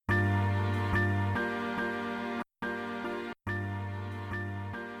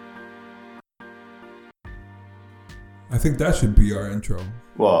I think that should be our intro.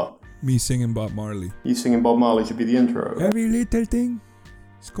 What? Me singing Bob Marley. You singing Bob Marley should be the intro. Every little thing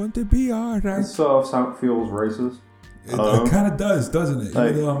is going to be alright. It sort of feels racist. It kind of does, doesn't it? Like,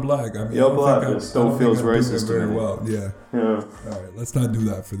 even though I'm black. I mean, you're black, it still feels racist very to me. well. Yeah. Yeah. Alright, let's not do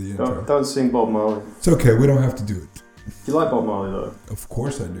that for the intro. Don't sing Bob Marley. It's okay, we don't have to do it. Do you like Bob Marley though? Of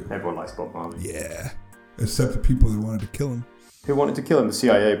course I do. Everyone likes Bob Marley. Yeah. Except the people that wanted to kill him. Who wanted to kill him? The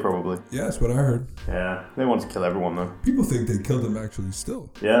CIA probably. Yeah, that's what I heard. Yeah, they wanted to kill everyone though. People think they killed him actually still.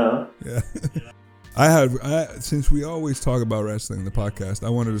 Yeah. Yeah. Since we always talk about wrestling in the podcast, I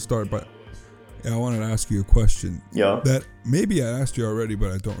wanted to ask you a question. Yeah. That maybe I asked you already,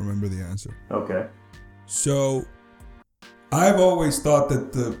 but I don't remember the answer. Okay. So, I've always thought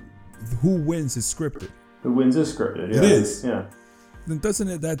that who wins is scripted. Who wins is scripted, yeah. It is. Yeah. Then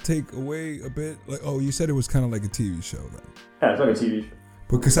doesn't that take away a bit? Like, oh, you said it was kind of like a TV show then. Yeah, it's like a TV show.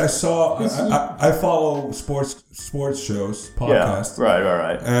 Because I follow sports shows, podcasts. Yeah,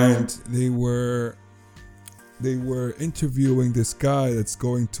 right. And they were interviewing this guy that's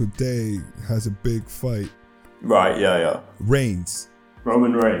going today, has a big fight. Right, yeah.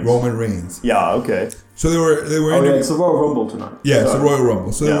 Roman Reigns. Yeah, okay. So they were it's the Royal Rumble tonight. Yeah, it's the Royal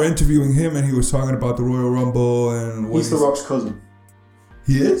Rumble. So they were interviewing him and he was talking about the Royal Rumble and he's The Rock's cousin.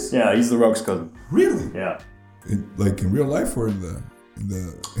 He is? Yeah, he's The Rock's cousin. Really? Yeah. In real life or in the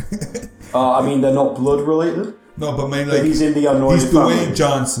I mean, they're not blood related. No, but mainly like, he's in the Anointed family. Dwayne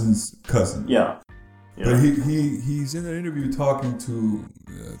Johnson's cousin. Yeah. But he's in an interview talking to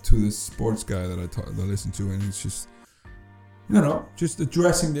this sports guy that I listen to, and he's just just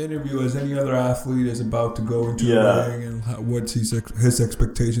addressing the interview as any other athlete is about to go into the ring and what his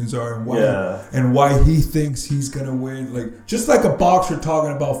expectations are and why he thinks he's gonna win, like just like a boxer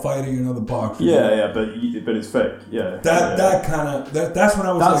talking about fighting another boxer. But it's fake. Yeah. That's when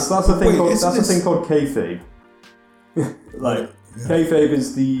I was that's the thing called kayfabe. Kayfabe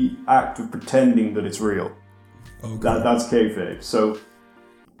is the act of pretending that it's real. Okay. That's kayfabe. So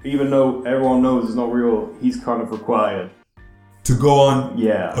even though everyone knows it's not real, he's kind of required to go on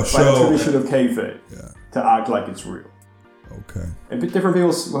a show. By the tradition of kayfabe, to act like it's real. Okay. And different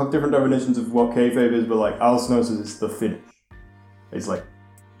people have different definitions of what kayfabe is, but like Alice knows it's the finish. It's like,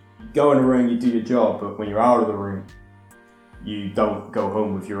 you go in the ring, you do your job, but when you're out of the ring, you don't go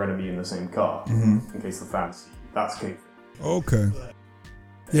home with your enemy in the same car, in case the fans see you. That's kayfabe. Okay.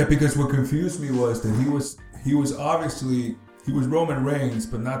 Yeah, because what confused me was that he was obviously Roman Reigns,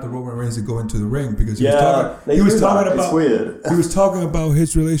 but not the Roman Reigns that go into the ring, because he was talking about it's weird. He was talking about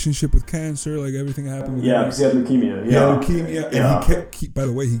his relationship with cancer, like everything happened with him. Yeah, because he had leukemia. He had leukemia, and by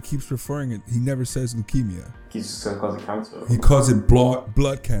the way, he keeps referring it. He never says leukemia. He's just gonna cause it cancer. He calls it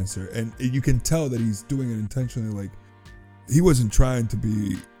blood cancer, and you can tell that he's doing it intentionally. Like, he wasn't trying to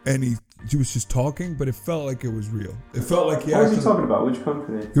be he was just talking, but it felt like it was real. It felt like What was he talking about? Which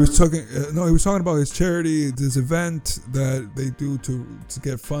company? He was talking. He was talking about his charity, this event that they do to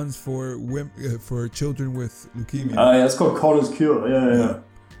get funds for children with leukemia. Yeah, it's called Connor's Cure. Yeah.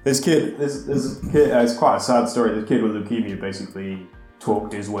 This kid, it's quite a sad story. This kid with leukemia basically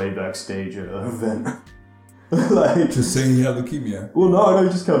talked his way backstage at an event. Just saying he had leukemia. Well, no, he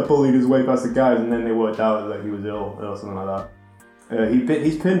just kind of bullied his way past the guys, and then they worked out that he was ill or something like that.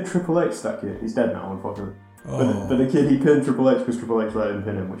 He's pinned Triple H, that kid. He's dead now, unfortunately. Oh. But the kid, he pinned Triple H because Triple H let him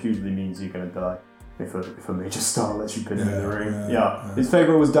pin him, which usually means you're going to die if a major star lets you pin him in the ring. Yeah. His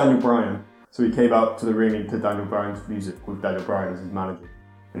favourite was Daniel Bryan, so he came out to the ring and played Daniel Bryan's music with Daniel Bryan as his manager.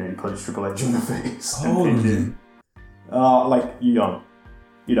 And then he punched Triple H in the face and pinned him. Like, young.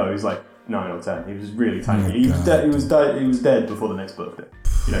 He's like 9 or 10. He was really tiny. He was dead before the next birthday.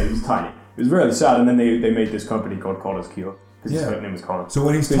 He was tiny. It was really sad, and then they made this company called Connor's Cure. His name was Connor. So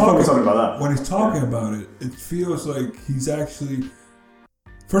when he's talking about it, it feels like he's actually.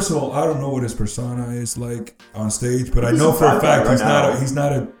 First of all, I don't know what his persona is like on stage, but I know for a fact he's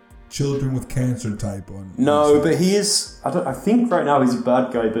not a children with cancer type on. No, but he is. I think right now he's a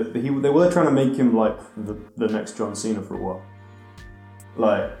bad guy, but they were trying to make him like the next John Cena for a while.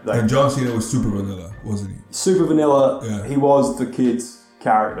 Like and John Cena was super vanilla, wasn't he? Super vanilla. Yeah. He was the kid's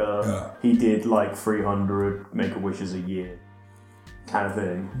character. Yeah. He did like 300 Make-A-Wishes a year. Kind of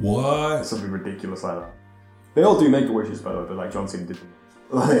thing. What? Something ridiculous like that. They all do Make-A-Wishes, by the way, but like John Cena did them.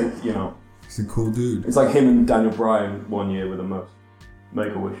 Like, He's a cool dude. It's like him and Daniel Bryan one year with the most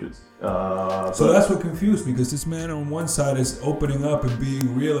Make-A-Wishes. So that's what confused me, because this man on one side is opening up and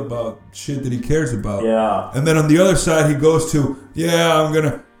being real about shit that he cares about. Yeah. And then on the other side, he goes to,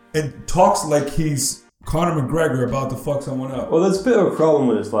 and talks like he's Conor McGregor about to fuck someone up. Well, there's a bit of a problem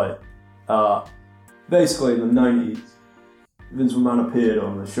with this. Like, basically in the 90s, Vince McMahon appeared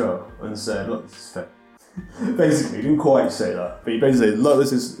on the show and said, look, this is fake. Basically, he didn't quite say that, but he basically said, look,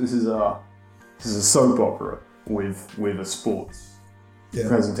 this is a soap opera with a sports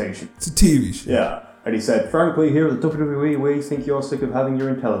presentation. It's a TV show. Yeah. And he said, frankly, here at the WWE, we think you're sick of having your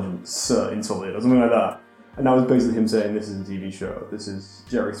intelligence insulted, or something like that. And that was basically him saying, this is a TV show. This is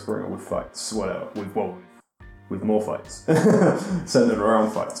Jerry Springer with fights, whatever, with more fights, centered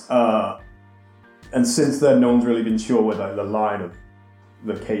around fights. And since then, no one's really been sure where the line of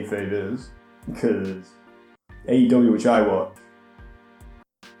the kayfabe is, because AEW, which I watch,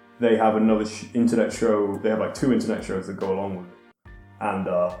 they have another internet show. They have like 2 internet shows that go along with it, and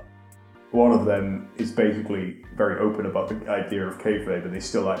one of them is basically very open about the idea of kayfabe, but they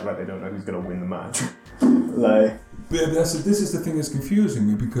still act like they don't know who's going to win the match. This is the thing that's confusing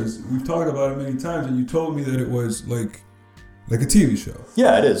me, because we've talked about it many times, and you told me that it was like a TV show.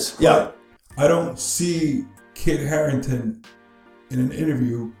 Yeah, it is. Yeah, I don't see Kit Harington in an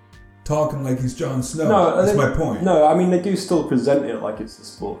interview talking like he's Jon Snow. No, that's my point. No, I mean they do still present it like it's a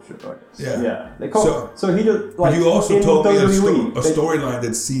sports show, I guess. Yeah. They call so he did. Like, but you also told me a storyline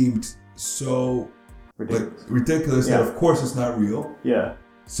that seemed so ridiculous that of course it's not real. Yeah.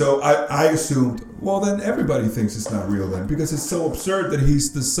 So I assumed, well then everybody thinks it's not real then, because it's so absurd that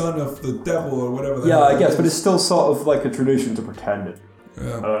he's the son of the devil or whatever. Yeah, I guess, but it's still sort of like a tradition to pretend it.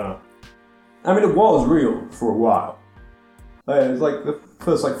 Yeah. I don't know. I mean, it was real for a while. It was like the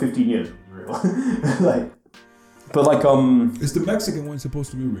first 15 years it was real. Is the Mexican one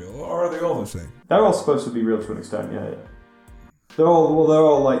supposed to be real, or are they all the same? They're all supposed to be real to an extent. Yeah. They're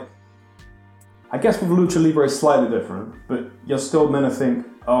all like. I guess with Lucha Libre it's slightly different, but you're still meant to think,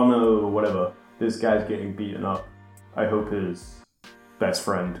 oh no, whatever, this guy's getting beaten up. I hope his best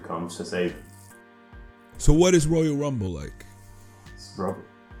friend comes to save him. So what is Royal Rumble like? It's rubbish.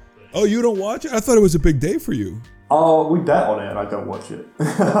 Oh, you don't watch it? I thought it was a big day for you. Oh, we bet on it and I don't watch it.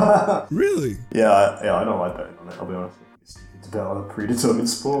 Really? Yeah, I don't like betting on it, I'll be honest. It's a bet on a predetermined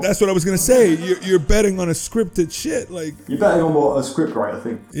sport. That's what I was going to say. You're betting on a scripted shit. You're betting on what a scriptwriter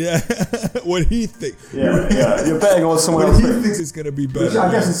thinks. Yeah, what he thinks. Yeah. You're betting on someone else. What he thinks is going to be better. Which I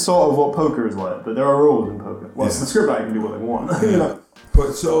guess is sort of what poker is like, but there are rules in poker. Well, the scriptwriter can do what they want. You know?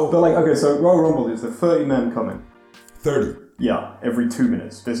 So Royal Rumble is the 30 men coming. 30? Yeah, every 2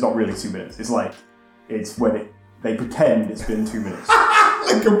 minutes. But it's not really 2 minutes. It's when they pretend it's been 2 minutes.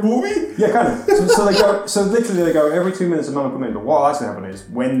 Like a movie? Yeah, kind of. So they go. So literally, they go every 2 minutes. A man will come in. But what actually happens is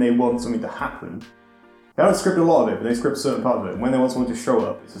when they want something to happen, they don't script a lot of it, but they script certain parts of it. And when they want someone to show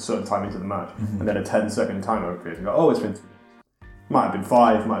up, it's a certain time into the match, and then a 10-second timer appears. And go, oh, it's been 2 minutes. Might have been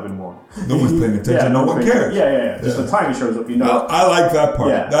 5, might have been 1. No one's paying attention. No one cares. Yeah. Just the time he shows up, you know. I like that part.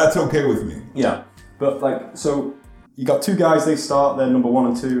 Yeah. That's okay with me. Yeah, but so you got 2 guys. They start. They're number 1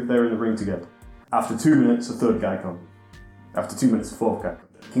 and 2. They're in the ring together. After 2 minutes, a third guy comes. After 2 minutes, a fourth guy comes.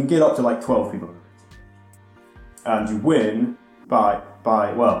 You can get up to 12 people in the ring. And you win by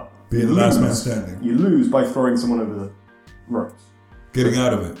being the last man standing. You lose by throwing someone over the ropes. Getting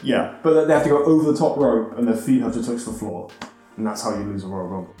out of it. Yeah, but they have to go over the top rope and their feet have to touch the floor. And that's how you lose a Royal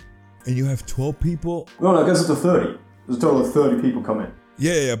Rumble. And you have 12 people? No, it goes up to 30. There's a total of 30 people come in.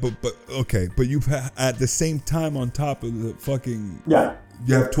 Yeah, but okay. But you've at the same time on top of the fucking... Yeah.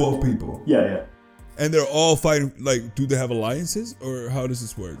 You have 12 people. Yeah. And they're all fighting, do they have alliances? Or how does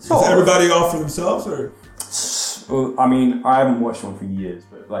this work? So, is everybody off for themselves, or...? Well, I mean, I haven't watched one for years,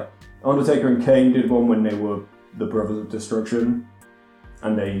 but Undertaker and Kane did one when they were the Brothers of Destruction,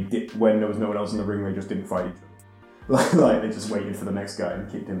 and they did when there was no one else in the ring. They just didn't fight each other. They just waited for the next guy and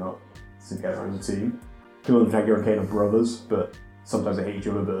kicked him up together as a team. Undertaker and Kane are brothers, but sometimes they hate each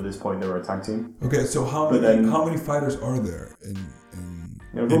other. But at this point, they were a tag team. Okay, so how many fighters are there in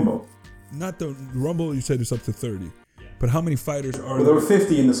Rumble? Not the Rumble. You said it's up to 30, but how many fighters are there? Well, there were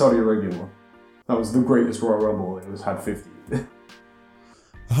 50 in the Saudi Arabian one. That was the greatest Royal Rumble. It had 50.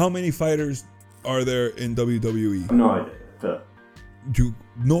 How many fighters are there in WWE? No idea. But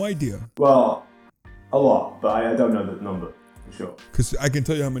no idea? Well, a lot, but I don't know the number for sure. Because I can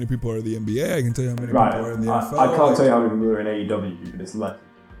tell you how many people are in the NBA. I can tell you how many people are in the NFL. I can't tell you how many people are in AEW, but it's less.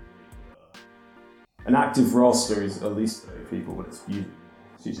 An active roster is at least 30 people, but it's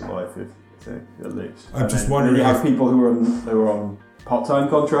usually like 50, I think, at least. I'm just wondering. You have people who are on part-time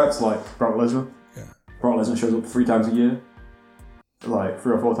contracts, like Brock Lesnar. Yeah. Brock Lesnar shows up 3 times a year. 3 or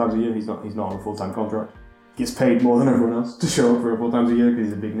 4 times a year. He's not on a full-time contract. Gets paid more than everyone else to show up 3 or 4 times a year because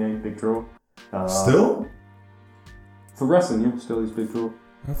he's a big name, big draw. Still? For wrestling, yeah, still he's a big draw.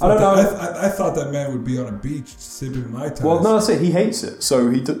 I don't know. I thought that man would be on a beach sipping Mai Tais. Well, no, that's it. He hates it, so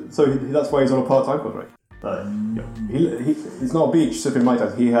that's why he's on a part-time contract. He's not a beach sipping Mai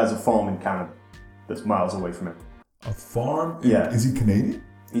Tais. He has a farm in Canada that's miles away from him. A farm? Yeah. Is he Canadian?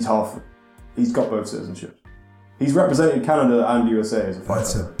 He's half. he's got both citizenships. He's represented Canada and USA as a fighter.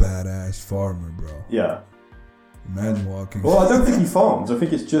 That's a badass farmer, bro. Yeah. Imagine walking. Well, I don't think he farms. I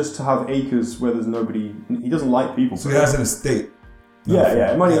think it's just to have acres where there's nobody. He doesn't like people. So he has an estate.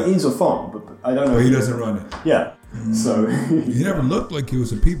 Yeah. It is a farm, but I don't know. But he doesn't run it. Yeah. So he never looked like he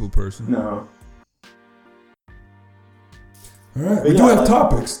was a people person. No. All right, we do have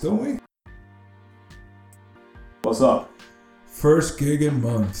topics, don't we? What's up? First gig in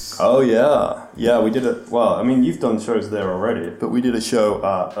months. Oh yeah, we did it. Well, I mean, you've done shows there already, but we did a show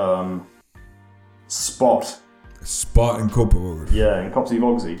at Spot. Spot in Copenhagen. Yeah, in Copsy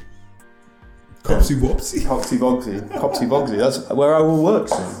Vogsy. Copsy Wopsy? Copsy Vogsy. That's where I will work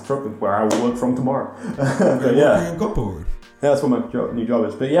soon. Where I will work from tomorrow. But yeah. In Copenhagen. Yeah, that's what my new job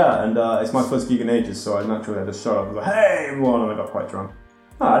is. But yeah, and it's my first gig in ages, so I naturally had to shut up and go, hey everyone, and I got quite drunk.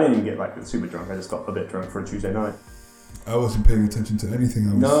 No, I didn't even get like super drunk, I just got a bit drunk for a Tuesday night. I wasn't paying attention to anything,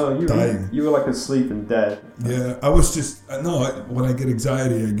 I was dying. You were like asleep and dead. Yeah, I was just, when I get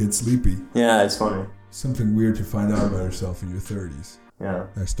anxiety, I get sleepy. Yeah, it's funny. Something weird to find out about yourself in your 30s. Yeah.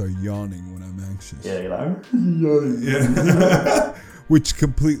 I start yawning when I'm anxious. Yeah, you're like, yeah. Which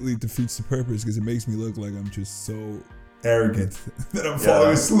completely defeats the purpose because it makes me look like I'm just so arrogant that I'm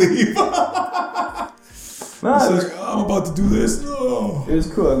falling asleep. I'm about to do this. No. It was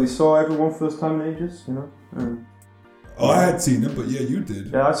cool. We saw everyone first time in ages, you know. I had seen it, but yeah, you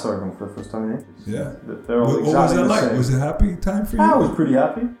did. Yeah, I saw everyone for the first time in ages. Yeah. They're all what was it like? Was it a happy time for you? I was pretty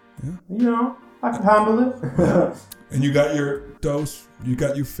happy. Yeah. You know, I could handle it. Yeah. And you got your dose. You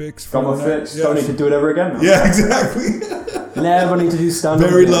got you fixed. Got my fix. Yeah. Don't need to do it ever again now. Yeah, exactly. Never need to do stand-up.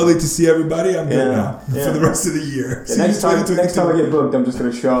 Very lovely to see everybody. I'm good now for the rest of the year. Yeah, next time I get booked, I'm just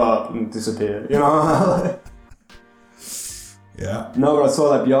going to show up and disappear. You know? Yeah. No, but I saw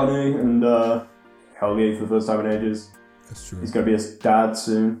like Bjarni and Helge for the first time in ages. That's true. He's going to be his dad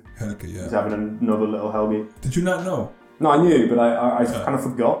soon. Helge, yeah. He's having another little Helge. Did you not know? No, I knew, but I kind of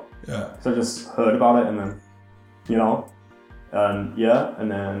forgot. Yeah. So I just heard about it and then, you know,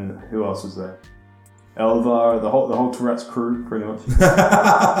 and then who else was there? Elvar, the whole Tourette's crew, pretty much.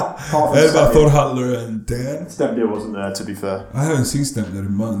 Elvar, Thorhallur, and Dan. Stepdeer wasn't there, to be fair. I haven't seen Stepdeer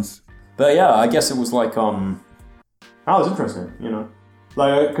in months. But yeah, I guess it was like, that was interesting, you know.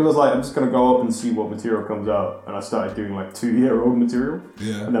 Like, because I was like, I'm just going to go up and see what material comes out. And I started doing like 2-year-old material.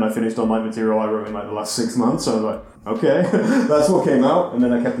 Yeah. And then I finished on like material I wrote in like the last 6 months. So I was like, okay, that's what came out. And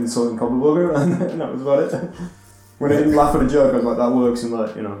then I kept insulting Copenhagen and that was about it. When I didn't laugh at a joke, I was like, that works in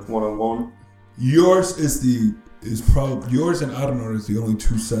like, you know, one-on-one. Yours yours and Arnor is the only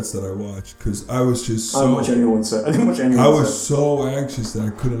two sets that I watched because I was just so. I didn't watch anyone's set. I was so anxious that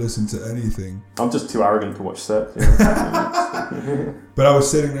I couldn't listen to anything. I'm just too arrogant to watch sets. You know? But I was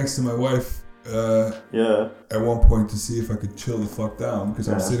sitting next to my wife. At one point to see if I could chill the fuck down because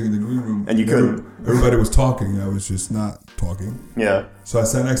I was sitting in the green room and you couldn't. Everybody was talking. I was just not talking. Yeah. So I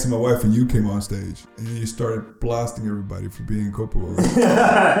sat next to my wife and you came on stage and you started blasting everybody for being in Copenhagen.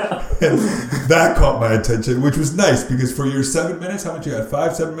 And that caught my attention, which was nice because for your 7 minutes, how much you had?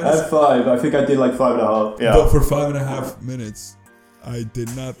 7 minutes? I had 5. I think I did like 5.5. Yeah. But for 5.5 minutes. I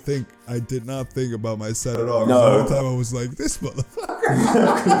did not think about my set at all. No. The whole time I was like, this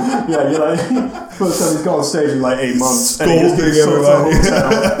motherfucker. Yeah, you're like, first time he's got on stage in like 8 months. Scolding everybody.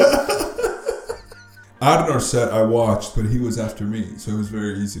 Arnor's set I watched, but he was after me, so it was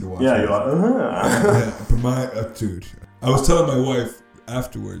very easy to watch. Yeah, you're like, But my, dude, I was telling my wife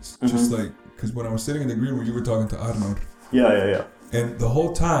afterwards, just like, because when I was sitting in the green room, you were talking to Arnor. Yeah. And the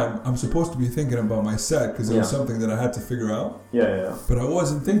whole time, I'm supposed to be thinking about my set because it was something that I had to figure out. Yeah. But I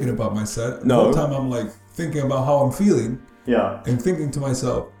wasn't thinking about my set. No. The whole time I'm like thinking about how I'm feeling. Yeah. And thinking to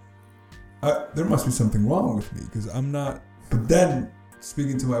myself, there must be something wrong with me because I'm not. But then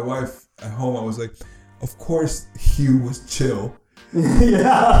speaking to my wife at home, I was like, of course Hugh was chill.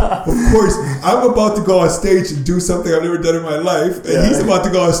 Yeah. Of course, I'm about to go on stage and do something I've never done in my life, and he's about to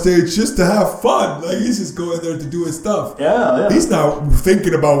go on stage just to have fun. Like he's just going there to do his stuff. Yeah. He's not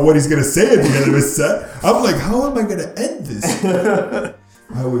thinking about what he's gonna say at the end of his set. I'm like, how am I gonna end this?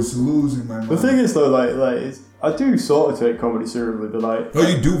 I was losing my mind. The thing is though, like I do sort of take comedy seriously, but like. Oh,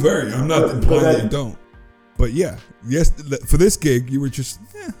 you do very. I'm not implying that you don't. But yeah, yes, for this gig, you were just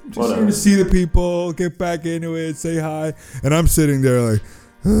here to see the people, get back into it, say hi. And I'm sitting there like,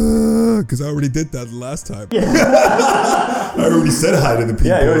 because I already did that the last time. Yeah. I already said hi to the people.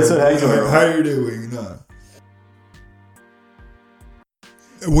 Yeah, you already said hi to them. How are you doing? No.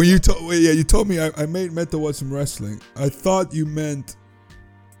 When you told me I meant to watch some wrestling. I thought you meant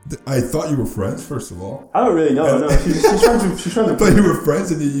I thought you were friends, first of all. I don't really know. No, she's trying to. I thought you were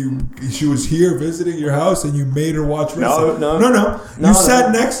friends, and then she was here visiting your house, and you made her watch wrestling. No. You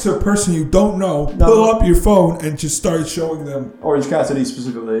sat next to a person you don't know. Pull up your phone and just start showing them Orange Cassidy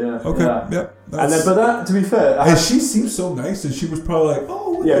specifically. Yeah. Okay. Yeah. And then, but that, to be fair, and she seemed so nice, and she was probably like,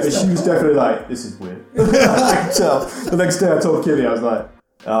 "Oh, yeah," but she was definitely like, "This is weird." So the next day, I told Kitty, I was like,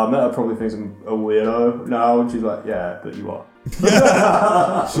 "Meta probably thinks I'm a weirdo now," and she's like, "Yeah, but you are."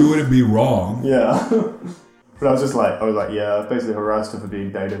 She wouldn't be wrong. Yeah. But I was like, yeah, basically harassed her for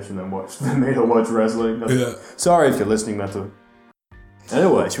being Danish and then made her watch wrestling. Yeah. Sorry if you're listening, Meta.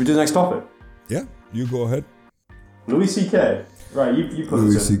 Anyway, should we do the next topic? Yeah, you go ahead. Louis C.K. Right, you put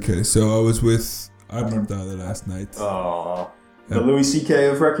Louis this in. C.K. So I was with Arnold Dahler last night. Oh, the Louis C.K.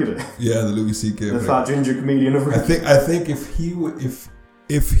 of Reykjavik. Yeah, the Louis C.K. The fat ginger comedian of Reykjavik. I think if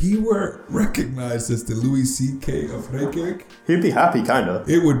he were recognized as the Louis C.K. of Reykjavik, he'd be happy, kind of.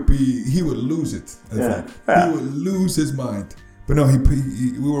 He would lose it. I think he would lose his mind. But no,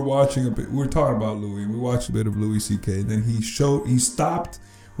 we were watching a bit. We were talking about Louis. We watched a bit of Louis C.K. And then he stopped.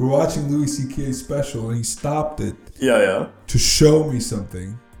 We were watching Louis C.K.'s special, and he stopped it. Yeah. To show me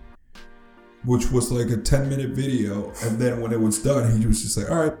something, which was like a 10-minute video. And then when it was done, he was just like,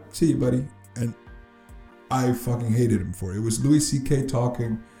 "All right, see you, buddy." And I fucking hated him for it. It was Louis C.K.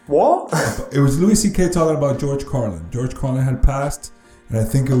 talking. What? It was Louis C.K. talking about George Carlin. George Carlin had passed, and I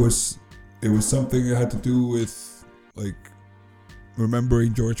think it was something that had to do with like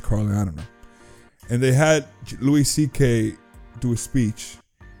remembering George Carlin. I don't know. And they had Louis C.K. do a speech,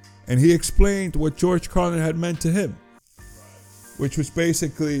 and he explained what George Carlin had meant to him, which was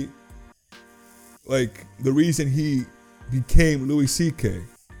basically like the reason he became Louis C.K.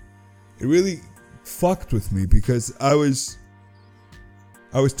 It really fucked with me because I was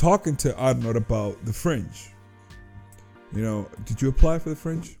talking to Arnold about the Fringe. You know, did you apply for the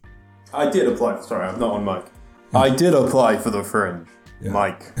Fringe? I did apply. Sorry, I'm not on mic. I did apply for the Fringe. Yeah.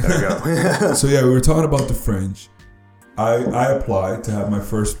 Mike, there we go. So yeah, we were talking about the Fringe. I applied to have my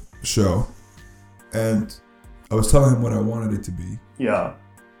first show, and I was telling him what I wanted it to be. Yeah.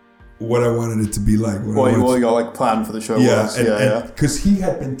 What I wanted it to be like. What you got like planned for the show was. Yeah. Because he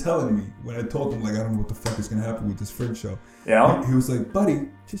had been telling me when I told him like I don't know what the fuck is gonna happen with this Fringe show. Yeah. He was like, "Buddy,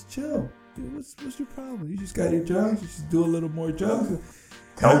 just chill. Dude, what's your problem? You just got your jokes. You just do a little more jokes."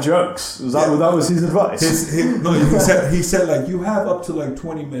 Tell jokes. That was his advice? He said like you have up to like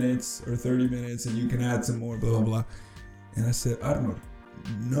 20 minutes or 30 minutes and you can add some more, blah blah blah. And I said, I don't know.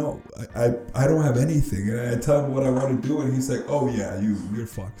 No, I don't have anything. And I tell him what I want to do, and he's like, "Oh yeah, you're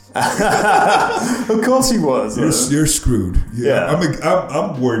fucked." Of course he was. You're screwed. Yeah.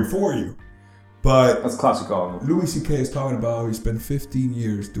 I'm worried for you. But that's classic Arnold. Louis C.K. is talking about he spent 15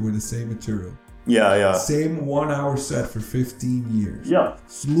 years doing the same material. Yeah. Same 1 hour set for 15 years. Yeah.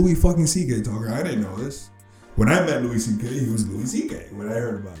 It's Louis fucking C.K. talking. I didn't know this. When I met Louis C.K., he was Louis C.K. when I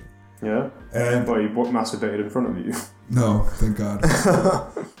heard about it. Yeah. And he masturbated in front of you. No, thank God.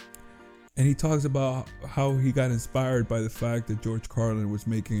 And he talks about how he got inspired by the fact that George Carlin was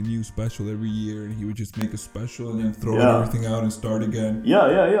making a new special every year, and he would just make a special and then throw everything out and start again.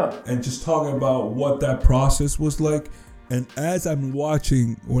 Yeah. And just talking about what that process was like. And as I'm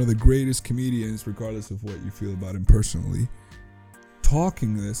watching one of the greatest comedians, regardless of what you feel about him personally,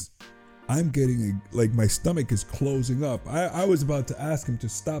 talking this, I'm getting my stomach is closing up. I was about to ask him to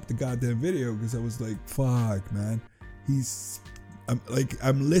stop the goddamn video because I was like, fuck, man.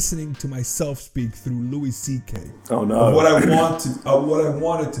 I'm listening to myself speak through Louis C.K. Oh no. Of what I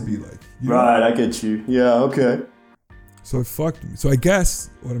want it to be like. Right, know? I get you. Yeah, okay. So it fucked me. So I guess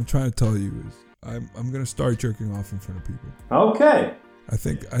what I'm trying to tell you is I'm gonna start jerking off in front of people. Okay. I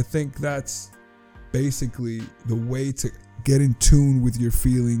think that's basically the way to get in tune with your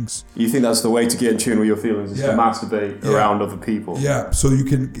feelings. You think that's the way to get in tune with your feelings, is to masturbate around other people? Yeah, so you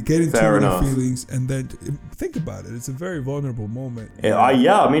can get in tune with your feelings and then think about it. It's a very vulnerable moment.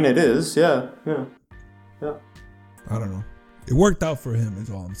 I mean it is. Yeah. I don't know. It worked out for him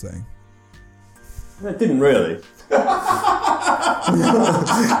is all I'm saying. It didn't really. If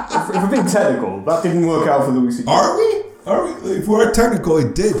we're being technical, that didn't work out for Louis C.K. Are we? If we're technical,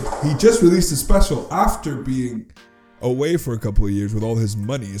 it did. He just released a special after being away for a couple of years with all his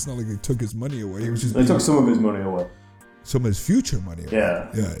money. It's not like they took his money away. They took some of his money away. Some of his future money away.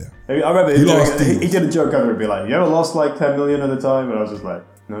 Yeah. I remember he did a joke over it, be like, "You ever lost like 10 million at a time?" And I was just like,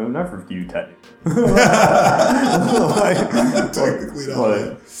 "No, never you technically." Technically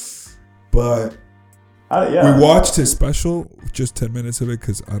not. But we watched his special, just 10 minutes of it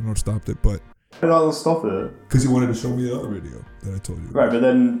because I don't know, stopped it. But Why did Arnold stop it? Because he wanted to show me the other video that I told you. Right, but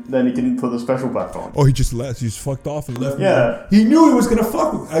then he didn't put the special back on. Oh, he just left. He just fucked off and left. Yeah. Me. He knew he was gonna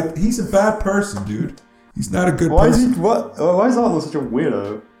fuck with me. He's a bad person, dude. He's not a good person. Why is Arnold such a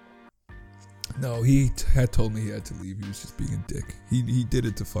weirdo? No, he had told me he had to leave. He was just being a dick. He did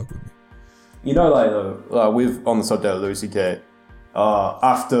it to fuck with me. You know, with on the subject of Louis C.K.,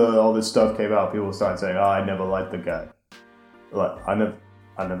 after all this stuff came out, people started saying, I never liked the guy. Like, I never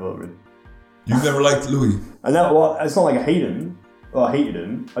really... You never liked Louis? And that, well, it's not like I hated him. Well, I hated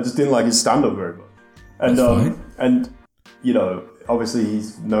him. I just didn't like his stand-up very much. And, that's fine. And, you know, obviously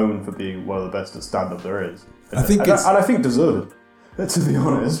he's known for being one of the best at stand-up there is. I think I think deserved it, to be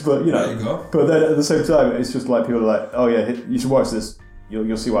honest. But, you know... There you go. But then at the same time, it's just like people are like, oh yeah, you should watch this.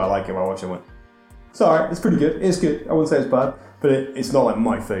 You'll see why I like it when I watch it. It's alright, it's pretty good. It's good. I wouldn't say it's bad, but it's not like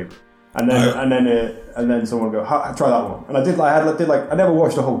my favourite. And then someone would go, try that one. And I never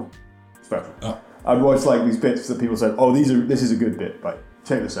watched the whole special. Oh. I'd watch like these bits that people said, oh, this is a good bit. Like,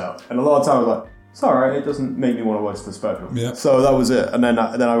 check this out. And a lot of times I was like, it's alright. It doesn't make me want to watch the special. Yeah. So that was it. And then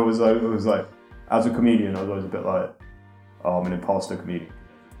I was like, as a comedian, I was always a bit like, oh, I'm an imposter comedian.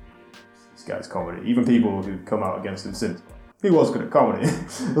 This guy's comedy. Even people who come out against him since, he was good at comedy.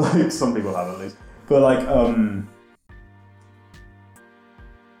 Like some people have at least. But like,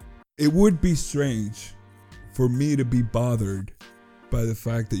 it would be strange for me to be bothered by the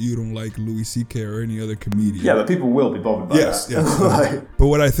fact that you don't like Louis C.K. or any other comedian. Yeah, but people will be bothered by that. Yes. Like, but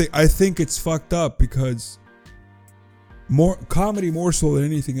what I think it's fucked up because comedy more so than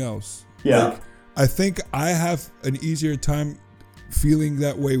anything else. Yeah. Like, I think I have an easier time feeling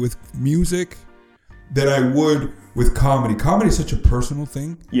that way with music than I would with comedy. Comedy is such a personal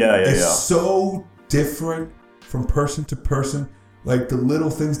thing. It's so different from person to person. Like the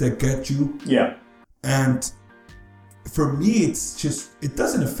little things that get you. Yeah. And for me, it's just, it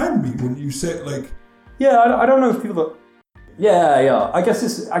doesn't offend me when you say like... Yeah, I don't know if people are... Yeah. I guess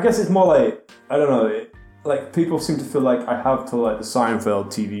it's more like, I don't know, like people seem to feel like I have to like the Seinfeld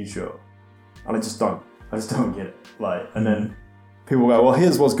TV show. And I just don't get it. Like, and then people go, well,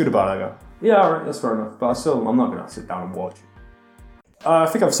 here's what's good about it. I go, yeah, alright, that's fair enough. But I'm not going to sit down and watch it. I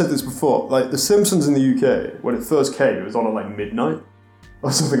think I've said this before. Like, The Simpsons in the UK, when it first came, it was on at like midnight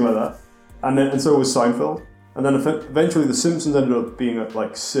or something like that. And so was Seinfeld. And then eventually The Simpsons ended up being at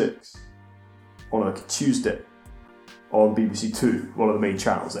like 6 on like a Tuesday on BBC Two, one of the main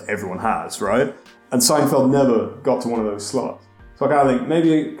channels that everyone has, right? And Seinfeld never got to one of those slots. So I kind of think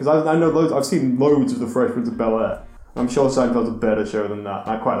maybe, because I know I've seen loads of The Fresh Prince of Bel-Air. I'm sure Seinfeld's a better show than that.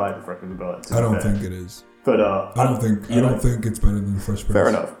 I quite like The Fresh Prince of Bel-Air. I don't think it is. But I don't think it's better than The Fresh Prince. Fair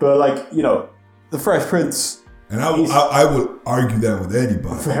enough. But like, you know, The Fresh Prince. And I would argue that with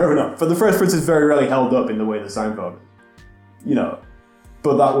anybody. Fair enough. But The Fresh Prince is very rarely held up in the way that Seinfeld is. You know.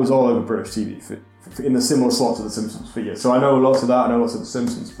 But that was all over British TV in the similar slot to The Simpsons for years. So I know lots of that, I know lots of The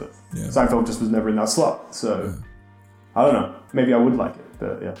Simpsons, but Seinfeld just was never in that slot. So I don't know. Maybe I would like it,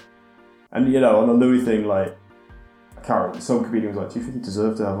 but yeah. And you know, on the Louis thing, like, some comedian was like, do you think he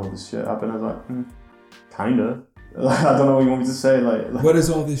deserved to have all this shit happen? I was like, kinda. I don't know what you want me to say. Like what is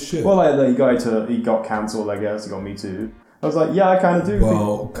all this shit? Well, like he got cancelled, I guess. He got Me Too. I was like, yeah, I kind of do.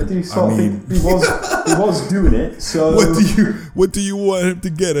 Well, I do sort of think he was doing it. So what do you want him to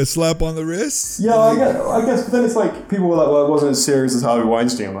get? A slap on the wrist? Yeah, I guess. But then it's like people were like, well, it wasn't as serious as Harvey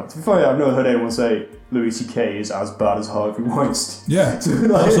Weinstein. I'm like, to be fair, I've never heard anyone say Louis C.K. is as bad as Harvey Weinstein. Yeah. So,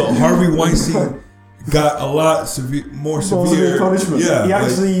 like, also, Harvey Weinstein got a lot more severe punishment. Yeah, he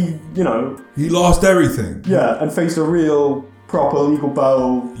actually, you know, he lost everything. Yeah, and faced a real proper legal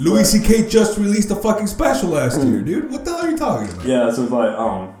battle. Louis C.K. just released a fucking special last year, dude. What the hell are you talking about? Yeah, so it's like,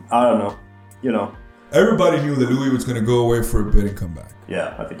 I don't know. You know. Everybody knew that Louis was going to go away for a bit and come back.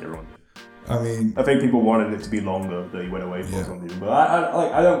 Yeah, I think everyone did. I mean, I think people wanted it to be longer that he went away for something. But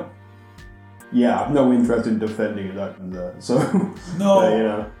I don't. Yeah, I have no interest in defending his actions there. So, no. You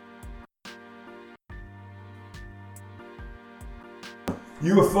know.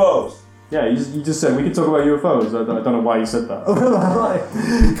 UFOs. Yeah, you just said we could talk about UFOs. I don't know why you said that.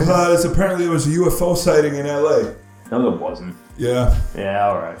 Because apparently there was a UFO sighting in LA. No, there wasn't. Yeah. Yeah,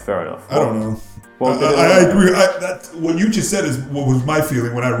 alright, fair enough. I don't know. Well, I agree. That's what you just said is what was my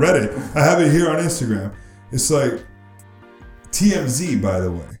feeling when I read it. I have it here on Instagram. It's like TMZ, by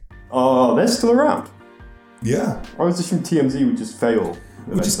the way. Oh, they're still around. Yeah. I was just TMZ would just fail.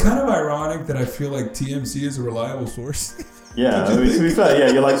 Which is kind of ironic that I feel like TMZ is a reliable source. Yeah, I mean, to be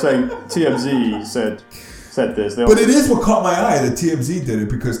fair, you're like saying TMZ said this. But it is what caught my eye that TMZ did it,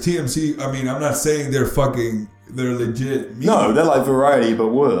 because TMZ, I mean, I'm not saying they're legit media. No, they're like Variety, but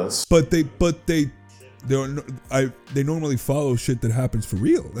worse. But they they normally follow shit that happens for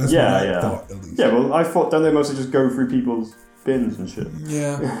real. That's what I thought, at least. Yeah, well, I thought don't they mostly just go through people's bins and shit?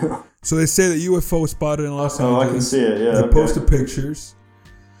 Yeah. So they say that UFO was spotted in Los Angeles. Oh, I can see it. Yeah. They posted pictures,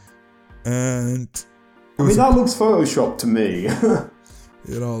 and that looks photoshopped to me.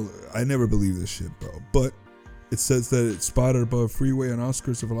 I never believe this shit, bro. But it says that it's spotted above a freeway on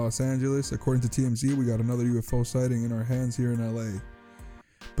outskirts of Los Angeles. According to TMZ, we got another UFO sighting in our hands here in LA.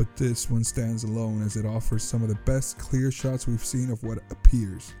 But this one stands alone as it offers some of the best clear shots we've seen of what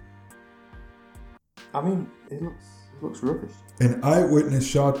appears. I mean, it looks rubbish. An eyewitness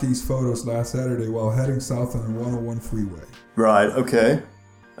shot these photos last Saturday while heading south on the 101 freeway. Right, okay.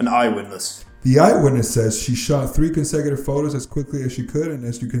 An eyewitness. The eyewitness says she shot 3 consecutive photos as quickly as she could, and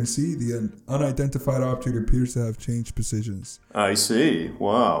as you can see, the unidentified object appears to have changed positions. I see.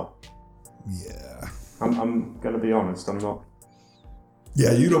 Wow. Yeah. I'm gonna be honest, I'm not.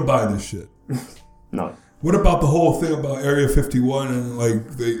 Yeah, you don't buy this shit. No. What about the whole thing about Area 51 and like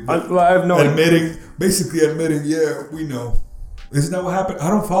I have no basically admitting, yeah, we know. Isn't that what happened? I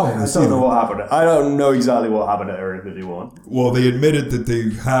don't follow this. I don't know what happened. I don't know exactly what happened at Area 51. Well, they admitted that they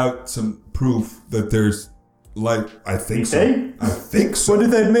have some proof that there's life. I think so. I think so. When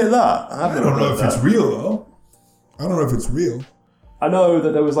did they admit that? I don't know if it's real though. I don't know if it's real. I know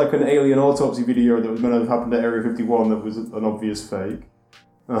that there was like an alien autopsy video that was meant to have happened at Area 51 that was an obvious fake.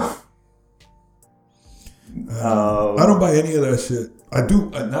 I don't buy any of that shit. I do.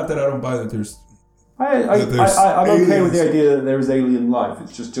 Not that I don't buy that there's. I'm okay with the idea that there is alien life.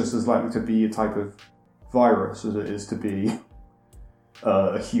 It's just as likely to be a type of virus as it is to be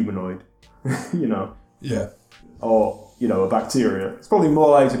a humanoid, you know. Yeah. Or, you know, a bacteria. It's probably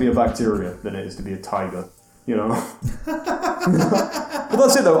more likely to be a bacteria than it is to be a tiger, you know. But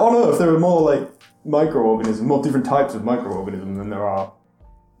that's it though. On Earth, there are more like microorganisms, more different types of microorganisms than there are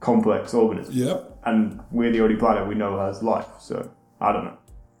complex organisms. Yep. And we're the only planet we know has life, so I don't know.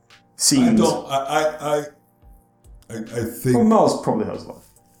 I think... Well, Mars probably has life.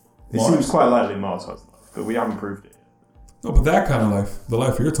 It Mars? seems quite likely Mars has life, but we haven't proved it yet. No, but that kind of life, the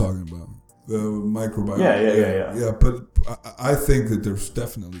life you're talking about, the microbiome. Yeah, but I think that there's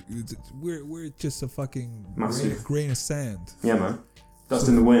definitely... We're just a fucking grain of sand. Yeah, man. Dust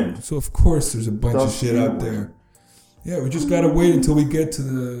in the wind. So, of course, there's a bunch of shit out there. Yeah, we just gotta wait until we get to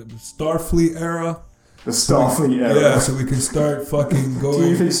the Starfleet era. The Starfleet era. Yeah, so we can start fucking going. Do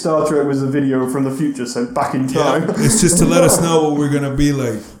you think Star Trek was a video from the future sent back in time? Yeah, it's just to let us know what we're gonna be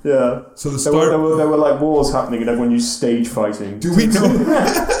like. Yeah. So there were like wars happening and everyone used stage fighting. Do we know?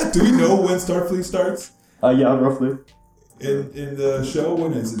 Do we know when Starfleet starts? Yeah, roughly. In the show,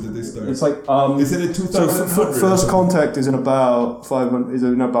 when is it that they start? It's like is it in 2000? So First Contact is in about 500. Is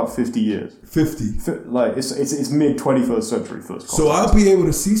in about 50 years. 50. Like it's mid 21st century. First Contact. So I'll be able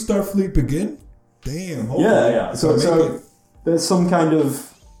to see Starfleet begin. Damn. Hopefully. Yeah. So there's some kind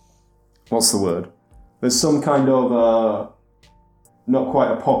of what's the word? There's some kind of not quite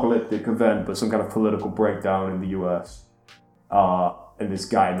apocalyptic event, but some kind of political breakdown in the US. And this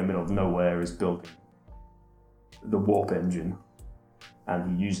guy in the middle of nowhere is building the warp engine,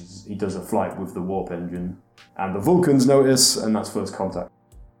 and he does a flight with the warp engine, and the Vulcans notice, and that's First Contact.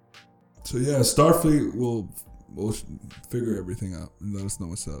 So yeah, Starfleet will figure everything out and let us know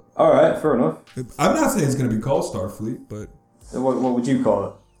what's up. All right, fair enough. I'm not saying it's going to be called Starfleet, but what would you call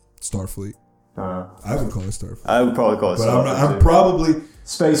it? Starfleet. I would call it Starfleet. I would probably call it Starfleet. But I'm probably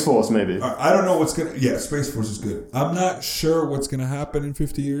Space Force, maybe. I don't know what's gonna. Yeah, Space Force is good. I'm not sure what's gonna happen in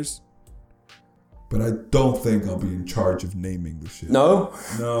 50 years. But I don't think I'll be in charge of naming the shit. No,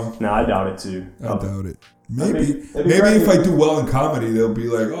 I doubt it too. I doubt it. Maybe if I do well in comedy, they'll be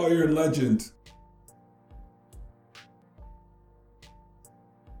like, "Oh, you're a legend."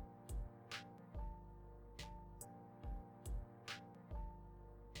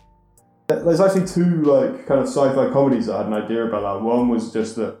 There's actually 2 like kind of sci-fi comedies that had an idea about that. One was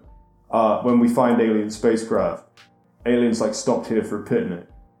just that when we find alien spacecraft, aliens like stopped here for a picnic.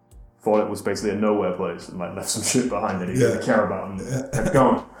 Thought it was basically a nowhere place and like left some shit behind that he didn't care about and kept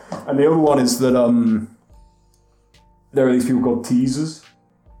going. And the other one is that there are these people called teasers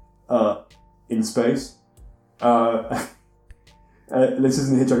in space. This is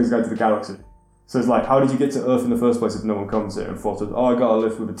in The Hitchhiker's Guide to the Galaxy. So it's like, how did you get to Earth in the first place if no one comes here? And Ford says, I got a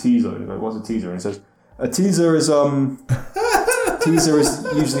lift with a teaser. And he's like, what's a teaser? And he says, a teaser is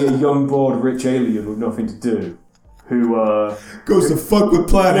usually a young, bored, rich alien with nothing to do. Who goes to fuck with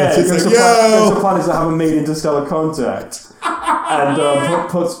planets. Yeah, goes to planets that haven't made interstellar contact, and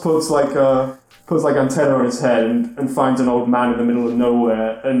puts puts like antenna on his head and finds an old man in the middle of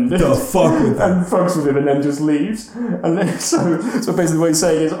nowhere and The fuck with that. and fucks with him and then just leaves. And then so basically what he's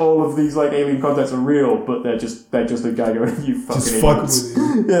saying is all of these like alien contacts are real, but they're just a guy going, you fucking Just fuck idiots. with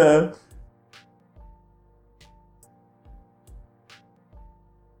you. Yeah.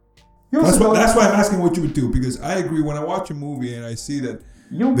 That's why I'm asking what you would do, because I agree when I watch a movie and I see that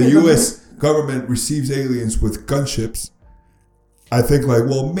You'll the get U.S. government receives aliens with gunships, I think like,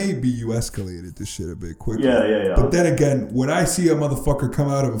 well, maybe you escalated this shit a bit quicker. Yeah. But then again, when I see a motherfucker come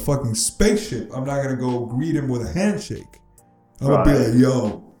out of a fucking spaceship, I'm not gonna go greet him with a handshake. I'm gonna be like,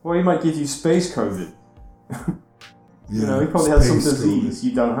 yo. Well, he might give you space COVID. Yeah, You know, he probably has some space disease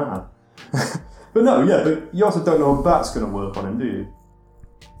you don't have. But no, yeah, but you also don't know if that's going to work on him, do you?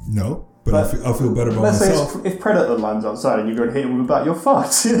 No, but I'll feel better about Let's myself. say if Predator lands outside and you go and hit him with a bat, you're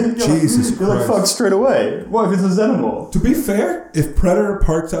fucked. Jesus You're like Christ. fucked straight away. What if it's a xenomorph? To be fair, if Predator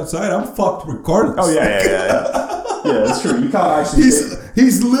parks outside, I'm fucked regardless. Oh, yeah. Yeah, that's true. You can't actually...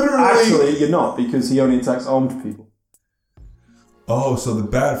 He's literally... Actually, you're not, because he only attacks armed people. Oh, so the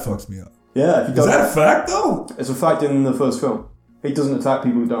bat fucks me up. Yeah, if you Is that a fact, though? It's a fact in the first film. He doesn't attack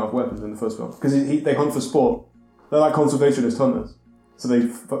people who don't have weapons in the first film. Because they hunt for sport. They're like conservationist hunters. So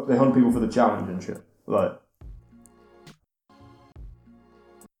they hunt people for the challenge and shit. Like...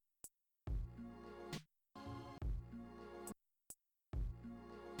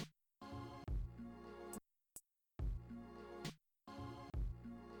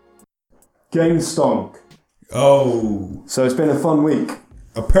 Game stonk. Oh. So it's been a fun week.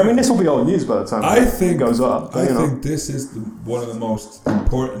 I mean, Apparently, this will be old news by the time it goes up. I think this is one of the most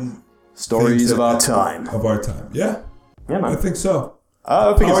important Stories things of our time. Of our time. Yeah. Yeah, man. I think so.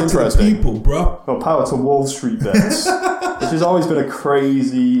 I think Power it's to the interesting. people, bro. Well, power to Wall Street bets, which has always been a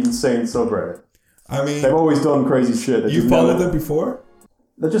crazy, insane subreddit. I mean, They've always done crazy shit. you followed them before?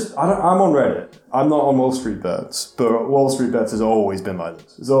 They're just. I'm on Reddit. I'm not on Wall Street bets, but Wall Street bets has always been like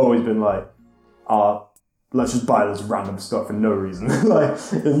this. It's always been like, let's just buy this random stuff for no reason. Like,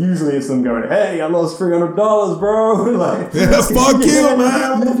 and usually it's them going, "Hey, I lost $300, bro!" Like, Yeah, fuck you,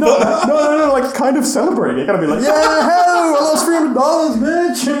 man. No, like kind of celebrating. You gotta be like, "Yeah, hell, I lost $300,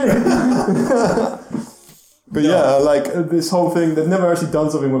 bitch!" But yeah, like this whole thing, they've never actually done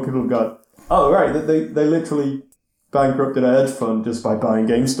something where people have gone, "Oh, right, they literally bankrupted a hedge fund just by buying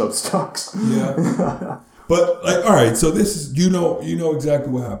GameStop stocks." Yeah. But like, all right, so this is you know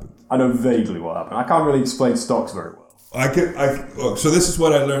exactly what happened. I know vaguely what happened. I can't really explain stocks very well. So this is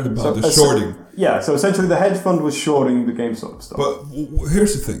what I learned about the shorting. Yeah, so essentially the hedge fund was shorting the GameStop stock. But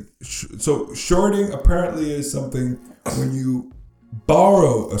here's the thing. So shorting apparently is something when you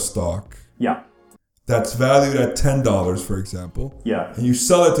borrow a stock Yeah. that's valued at $10, for example, Yeah. and you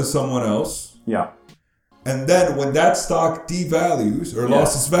sell it to someone else, Yeah. and then when that stock devalues or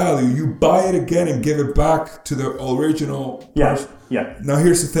loses value, you buy it again and give it back to the original person. Yeah. Now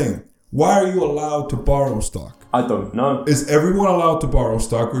here's the thing. Why are you allowed to borrow stock? I don't know. Is everyone allowed to borrow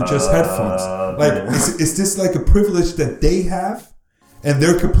stock or just hedge funds? Like, is this like a privilege that they have? And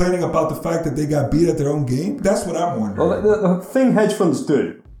they're complaining about the fact that they got beat at their own game? That's what I'm wondering. Well, the thing hedge funds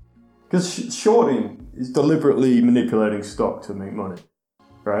do, because shorting is deliberately manipulating stock to make money,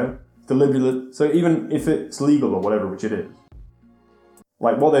 right? Deliberate. So even if it's legal or whatever, which it is,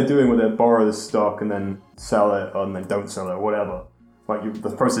 like what they're doing when they borrow the stock and then sell it and then don't sell it or whatever, like the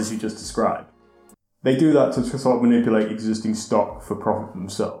process you just described, they do that to sort of manipulate existing stock for profit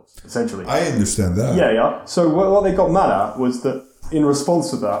themselves, essentially. I understand that. Yeah. So what they got mad at was that in response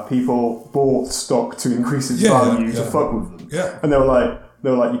to that, people bought stock to increase its value to fuck with them. Yeah. And they were like,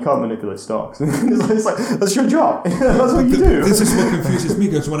 you can't manipulate stocks. It's like, that's your job. That's what you do. This is what confuses me,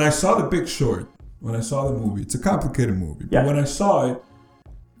 because when I saw The Big Short, when I saw the movie, it's a complicated movie. But when I saw it,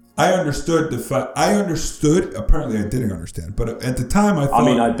 I understood the fact. Apparently I didn't understand. But at the time I thought...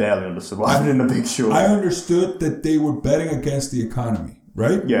 I barely understood what happened in The Big Short. I understood that they were betting against the economy.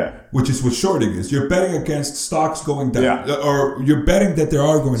 Right? Yeah. Which is what shorting is. You're betting against stocks going down. Yeah. Or you're betting that they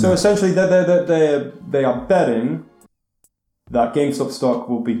are going down. So essentially they are betting that GameStop stock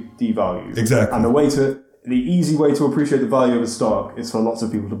will be devalued. Exactly. And the easy way to appreciate the value of a stock is for lots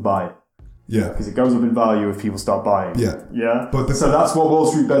of people to buy it. Yeah. Because it goes up in value if people start buying. Yeah. Yeah? So that's what Wall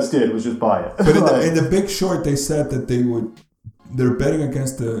Street Bets did, was just buy it. But in the Big Short, they said that they're betting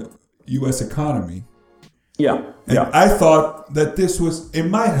against the U.S. economy. Yeah. And I thought that this was, in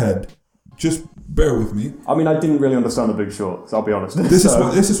my head, just bear with me. I mean, I didn't really understand The Big Short, so I'll be honest. This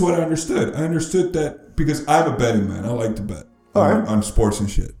is what I understood. I understood that because I'm a betting man. I like to bet on sports and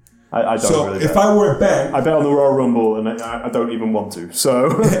shit. I don't so really bet. if I were a bank... I bet on the Royal Rumble, and I don't even want to, so...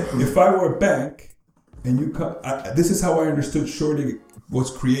 If I were a bank, and you come... this is how I understood shorting was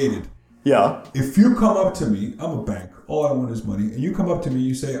created. Yeah. If you come up to me, I'm a bank. All I want is money. And you come up to me,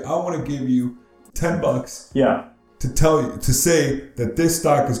 you say, I want to give you $10. Yeah. To say that this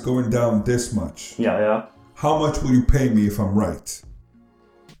stock is going down this much. Yeah. How much will you pay me if I'm right?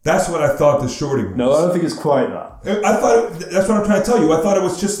 That's what I thought the shorting was. No, I don't think it's quite that. I thought that's what I'm trying to tell you. I thought it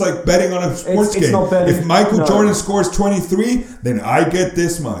was just like betting on a sports game. It's not betting. If Michael Jordan scores 23, then I get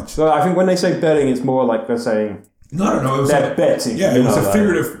this much. So I think when they say betting, it's more like they're saying No. It was they're betting. Yeah, it was a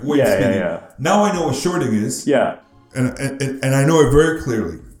figurative way of speaking. Yeah. Now I know what shorting is. Yeah. And I know it very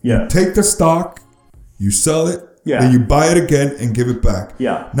clearly. Yeah. You take the stock, you sell it, Yeah. then you buy it again and give it back.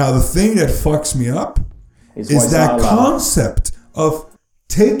 Yeah. Now the thing that fucks me up is that concept of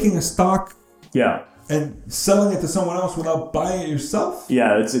taking a stock and selling it to someone else without buying it yourself.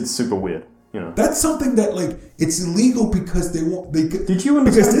 Yeah, it's super weird. You know, that's something that like it's illegal because they won't. Did you understand?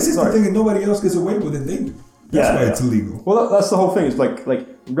 Because this is the thing that nobody else gets away with, and they do. That's why it's illegal. Well, that's the whole thing. It's like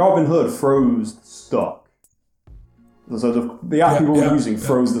Robinhood froze stock. So the app people were using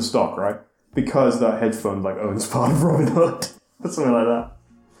froze the stock, right? Because that hedge fund owns part of Robinhood, or something like that.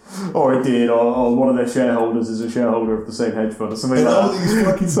 Or it did, or one of their shareholders is a shareholder of the same hedge fund, or something like that. And all these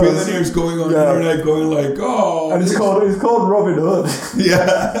fucking billionaires going on the internet going like, oh... And it's called Robin Hood.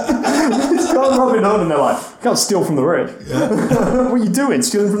 Yeah. It's called Robin Hood, and they're like, you can't steal from the rich. Yeah. What are you doing,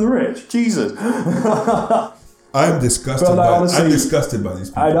 stealing from the rich? Jesus. I'm disgusted I'm disgusted by these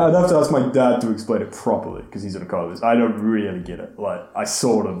people. I'd have to ask my dad to explain it properly, because he's an economist. I don't really get it. I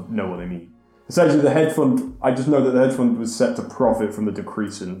sort of know what they mean. Essentially, the hedge fund, I just know that the hedge fund was set to profit from the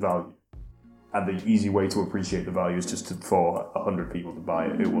decrease in value. And the easy way to appreciate the value is just for 100 people to buy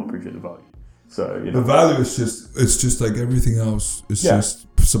it. It will appreciate the value. So, you know. The value is just like everything else. It's just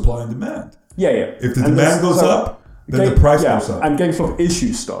supply and demand. Yeah. If the demand goes up, then the price goes up. And GameStop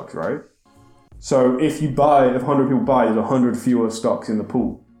issues stocks, right? So if 100 people buy, there's 100 fewer stocks in the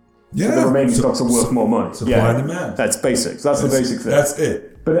pool. Yeah. So the remaining stocks are worth more money. Supply and demand. That's basics. That's the basic thing. That's it.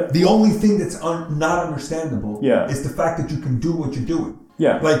 But the only thing that's not understandable is the fact that you can do what you're doing.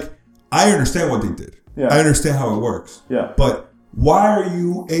 Yeah. Like, I understand what they did. Yeah. I understand how it works. Yeah. But why are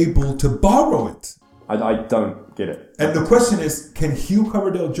you able to borrow it? I don't get it. And the question is, can Hugh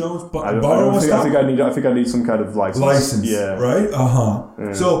Coverdale Jones borrow a stock? I think I need some kind of license. Yeah. Right?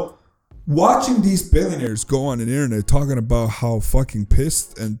 Yeah. So, watching these billionaires go on the internet talking about how fucking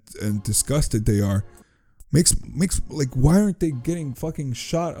pissed and disgusted they are makes why aren't they getting fucking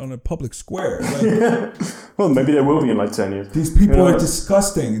shot on a public square? Well, maybe they will be in 10 years. These people are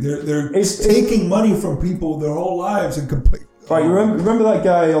disgusting. They're taking money from people their whole lives and complain. Right, you remember that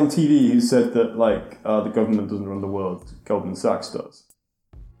guy on TV who said that the government doesn't run the world, Goldman Sachs does?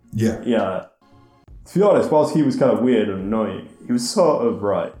 Yeah. Yeah. To be honest, whilst he was kind of weird and annoying, he was sort of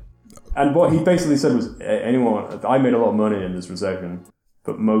right. And what he basically said was, I made a lot of money in this recession,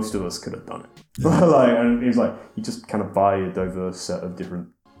 but most of us could have done it. Yeah. And he was like, you just kind of buy a diverse set of different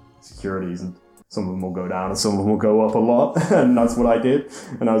securities, and some of them will go down and some of them will go up a lot. And that's what I did.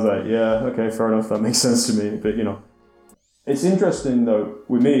 And I was like, yeah, okay, fair enough. That makes sense to me. But, it's interesting, though,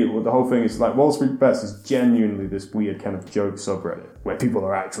 with me, the whole thing is Wall Street Bets is genuinely this weird kind of joke subreddit where people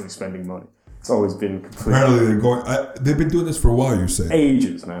are actually spending money. It's always been completely... Apparently they've been doing this for a while, you say?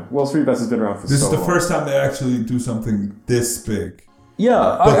 Ages, man. Wall Street Bets has been around for so long. This is the first time they actually do something this big.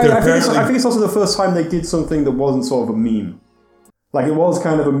 Yeah, I think it's also the first time they did something that wasn't sort of a meme. It was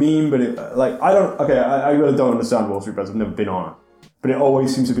kind of a meme, but I really don't understand Wall Street Bets. I've never been on it. But it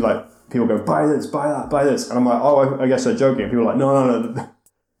always seems to be people go, buy this, buy that, buy this. And I'm like, oh, I guess they're joking. People are like, no.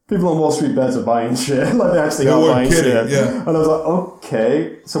 People on Wall Street Bets are buying shit. They actually are buying shit. Yeah. And I was like,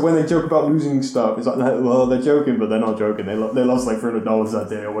 okay. So when they joke about losing stuff, it's well, they're joking, but they're not joking. They lost $300 that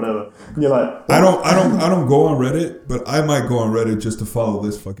day or whatever. And you're like, what? I don't go on Reddit, but I might go on Reddit just to follow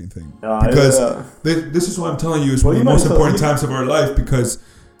this fucking thing. Because this is what I'm telling you is one of the most important times of our life, because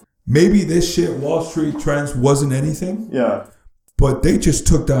maybe this shit, Wall Street trends, wasn't anything. Yeah. But they just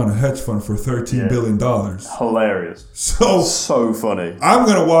took down a hedge fund for $13 billion. Hilarious. So funny. I'm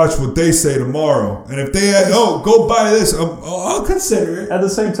going to watch what they say tomorrow. And if they go buy this, I'll consider it. At the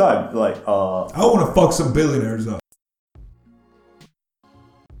same time, I want to fuck some billionaires up.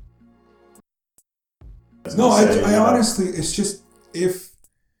 No, I honestly, it's just, if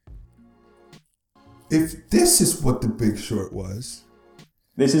this is what The Big Short was,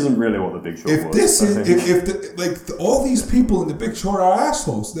 This isn't really what The Big Short If was. this is all these people in The Big Short are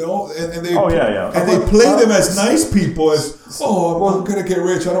assholes. They all and they they play them as nice people. I'm gonna get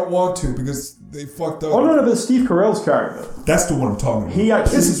rich. I don't want to because they fucked up. Oh no, but Steve Carell's character. That's the one I'm talking about. He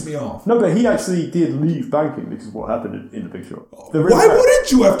actually pisses me off. No, but he actually did leave banking because of what happened in The Big Short. Why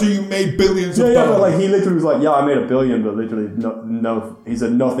wouldn't you after you made billions of dollars? Yeah, but like he literally was like, I made $1 billion, but literally no. He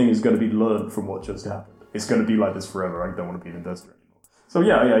said nothing is going to be learned from what just happened. It's going to be like this forever. I don't want to be an investor anymore. So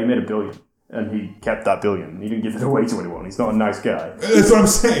yeah, he made $1 billion, and he kept that $1 billion. He didn't give it away to anyone. He's not a nice guy. That's what I'm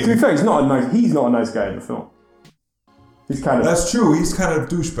saying. To be fair, he's not a nice guy in the film. He's kind of. That's true. He's kind of a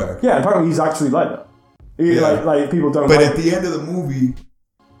douchebag. Yeah, apparently he's actually like that. Like people don't. But at the end of the movie.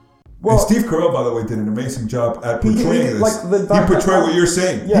 Well, and Steve Carell, by the way, did an amazing job at portraying this. He portrayed what you're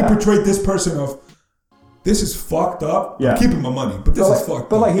saying. Yeah. He portrayed this person of, this is fucked up. Yeah. I'm keeping my money, but this is fucked up.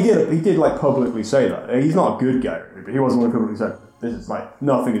 But like he did like publicly say that. He's not a good guy, but he wasn't one who publicly said, this is like,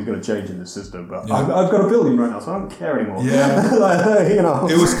 nothing is going to change in this system, but I've got $1 billion right now, so I don't care anymore. Yeah. You know.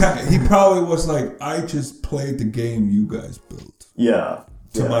 It was he probably was like, I just played the game you guys built. Yeah.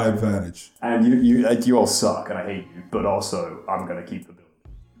 To my advantage. And you all suck, and I hate you, but also, I'm going to keep the $1 billion.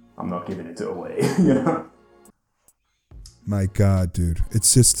 I'm not giving it away, you know? My God, dude.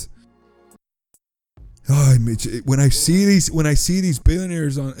 It's just... Oh, when I see these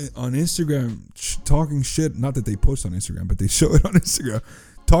billionaires on Instagram talking shit, not that they post on Instagram, but they show it on Instagram,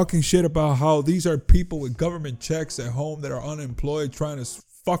 talking shit about how these are people with government checks at home that are unemployed trying to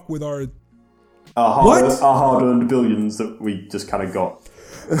fuck with our hard-earned billions that we just kind of got.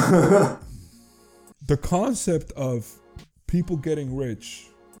 The concept of people getting rich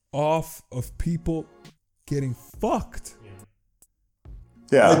off of people getting fucked.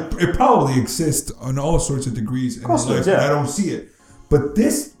 Yeah. It probably exists on all sorts of degrees in life, and I don't see it. But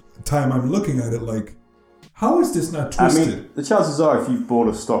this time I'm looking at it like, how is this not twisted? I mean, the chances are if you've bought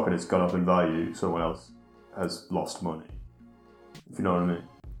a stock and it's gone up in value, someone else has lost money. If you know what I mean.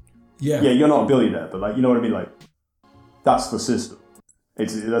 Yeah. Yeah, you're not a billionaire, but like, you know what I mean? Like, that's the system.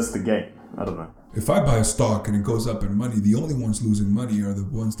 That's the game. I don't know. If I buy a stock and it goes up in money, the only ones losing money are the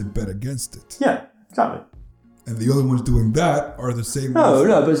ones that bet against it. Yeah, exactly. And the only ones doing that are the same ones.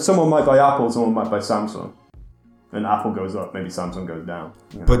 No, but someone might buy Apple, someone might buy Samsung. And Apple goes up, maybe Samsung goes down.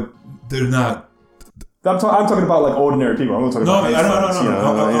 You know? But they're not... I'm talking about like ordinary people. I'm not talking about...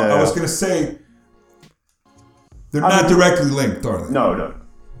 No. I was going to say... They're not directly linked, are they? No.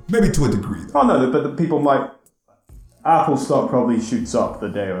 Maybe to a degree. Though. Oh, no, but the people might... Apple stock probably shoots up the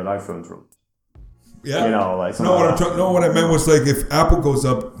day an iPhone's released. Yeah. You know, like... what I meant was like if Apple goes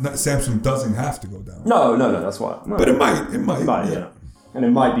up, Samsung doesn't have to go down. No, that's why. No. But it might. Yeah. And it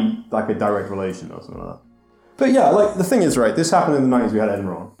might be like a direct relation or something like that. But yeah, like the thing is, right, this happened in the 90s, we had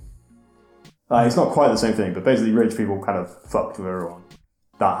Enron. It's not quite the same thing, but basically rich people kind of fucked with everyone.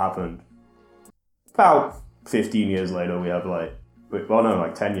 That happened. About 15 years later, we have like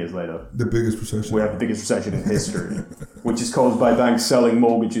 10 years later. The biggest recession. We have the biggest recession in history, which is caused by banks selling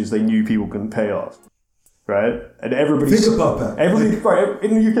mortgages they knew people couldn't pay off. Right? And everybody... Think about that. Right,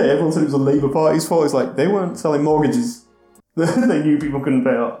 in the UK, everyone said it was the Labour Party's fault. It's like, they weren't selling mortgages that they knew people couldn't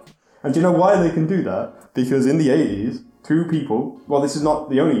pay off. And do you know why they can do that? Because in the 80s, two people... Well, this is not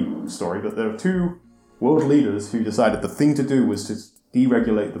the only story, but there are two world leaders who decided the thing to do was to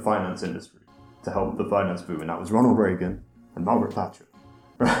deregulate the finance industry to help the finance boom. And that was Ronald Reagan and Margaret Thatcher.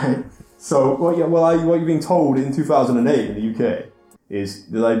 Right? So, what you're being told in 2008 in the UK is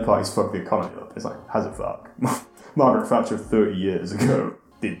the Labour Party's fucked the economy up. It's like, has it fuck? Margaret Thatcher 30 years ago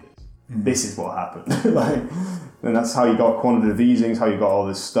did this. This is what happened. And that's how you got quantitative easing, how you got all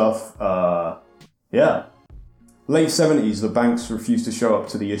this stuff. Late 70s, the banks refused to show up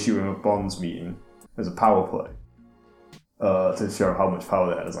to the issuing of bonds meeting as a power play to show how much power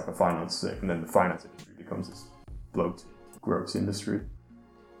they had as like a finance thing. And then the finance industry becomes this bloated, gross industry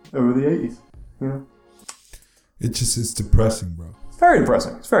over the 80s. You know? It's depressing, bro. It's very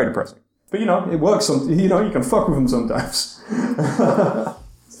depressing. But you know, it works. You can fuck with them sometimes.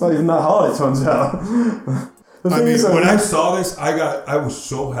 It's not even that hard, it turns out. When I saw this, I was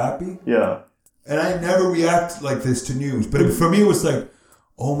so happy. Yeah. And I never react like this to news. But for me, it was like,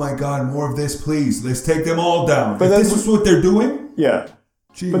 oh my God, more of this, please. Let's take them all down. But this is what they're doing? Yeah.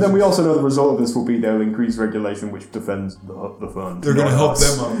 Jesus. But then we also know the result of this will be they'll increase regulation, which defends the fund. They're going to help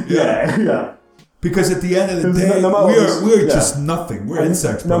them out. Yeah. Because at the end of the day, we're just nothing. We're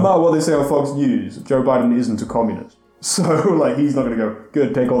insects, bro. No matter what they say on Fox News, Joe Biden isn't a communist. So, he's not going to go,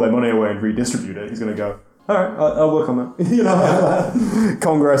 good, take all their money away and redistribute it. He's going to go, all right, I'll work on that.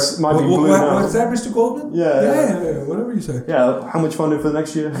 Congress might be blue now. What's that, Mr. Goldman? Yeah, whatever you say. Yeah, how much funding for the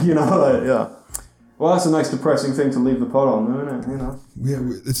next year? Yeah. Well, that's a nice depressing thing to leave the pod on, isn't it? You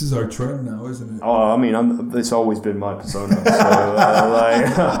know. This is our trend now, isn't it? Oh, I mean, it's always been my persona.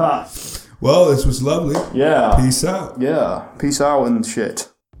 So, Well, this was lovely. Yeah. Peace out. Yeah. Peace out and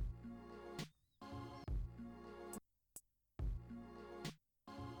shit.